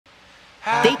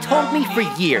They told me for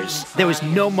years there was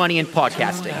no money in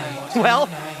podcasting. Well,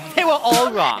 they were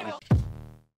all wrong.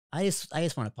 I just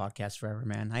want to podcast forever,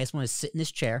 man. I just want to sit in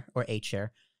this chair or a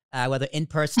chair, whether in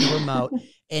person or remote,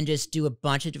 and just do a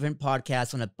bunch of different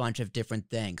podcasts on a bunch of different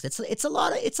things. It's a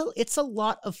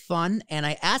lot of fun, and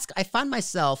I find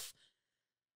myself,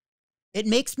 it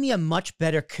makes me a much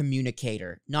better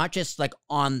communicator, not just like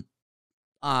on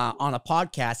a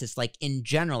podcast. It's like in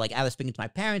general, like I was speaking to my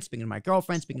parents, speaking to my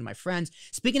girlfriend, speaking to my friends,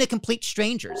 speaking to complete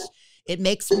strangers. It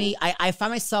makes me, I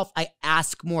find myself, I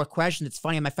ask more questions. It's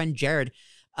funny. My friend Jared,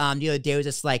 the other day was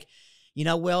just like,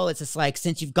 Will, it's just like,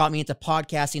 since you've got me into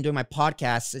podcasting, doing my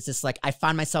podcasts, it's just like, I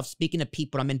find myself speaking to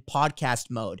people, I'm in podcast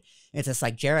mode. And it's just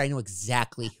like, Jared, I know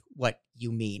exactly what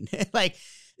you mean. Like,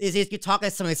 you're talking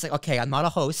to somebody, it's like, okay, I'm not a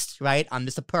host, right? I'm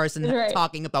just a person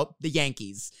talking about the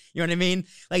Yankees. You know what I mean?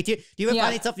 Like, do you ever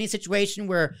find yourself in a situation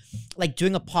where, like,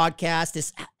 doing a podcast,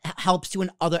 this helps you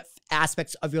in other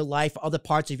aspects of your life, other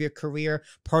parts of your career,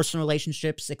 personal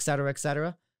relationships, et cetera, et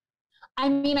cetera? I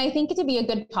mean, I think to be a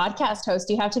good podcast host,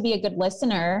 you have to be a good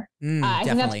listener. I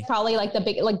think that's probably like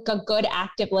a good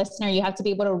active listener. You have to be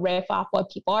able to riff off what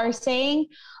people are saying.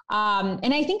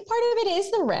 And I think part of it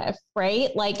is the riff,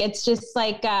 right? Like, it's just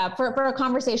like, for a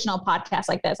conversational podcast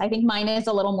like this, I think mine is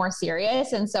a little more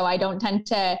serious. And so I don't tend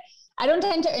to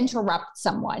interrupt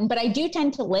someone, but I do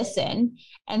tend to listen.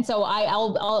 And so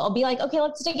I'll be like, okay,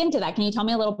 let's dig into that. Can you tell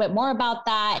me a little bit more about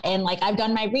that? And like, I've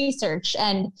done my research,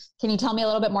 and can you tell me a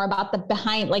little bit more about the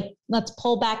behind, like, let's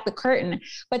pull back the curtain.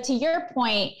 But to your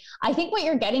point, I think what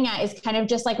you're getting at is kind of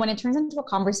just like when it turns into a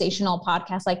conversational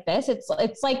podcast like this, it's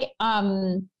like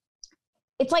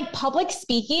public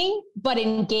speaking, but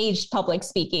engaged public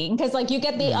speaking. Cause like you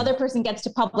get the other person gets to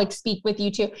public speak with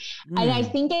you too. And I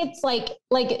think it's like,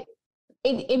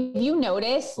 if you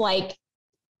notice, like,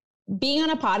 being on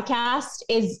a podcast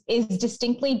is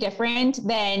distinctly different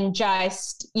than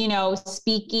just,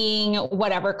 speaking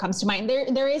whatever comes to mind.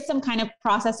 There is some kind of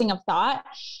processing of thought,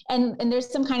 and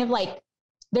there's some kind of like,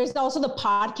 there's also the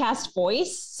podcast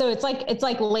voice. So it's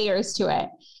like layers to it.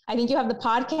 I think you have the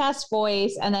podcast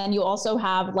voice, and then you also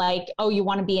have like, oh, you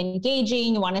want to be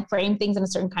engaging, you want to frame things in a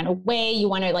certain kind of way. You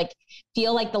want to like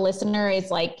feel like the listener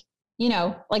is like,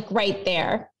 like right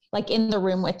there, like in the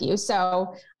room with you.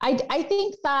 So I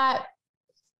think that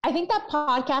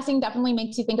podcasting definitely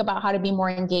makes you think about how to be more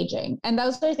engaging. And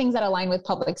those are things that align with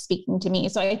public speaking to me.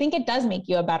 So I think it does make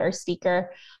you a better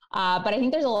speaker. But I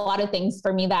think there's a lot of things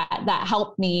for me that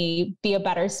help me be a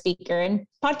better speaker. And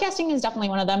podcasting is definitely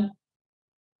one of them.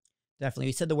 Definitely.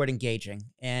 You said the word engaging,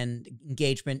 and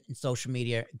engagement and social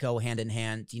media go hand in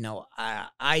hand.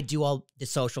 I do all the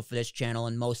social for this channel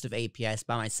and most of APS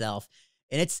by myself.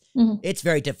 And it's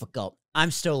very difficult.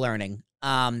 I'm still learning.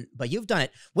 But you've done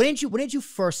it. When did you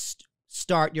first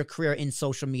start your career in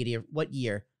social media? What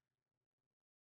year?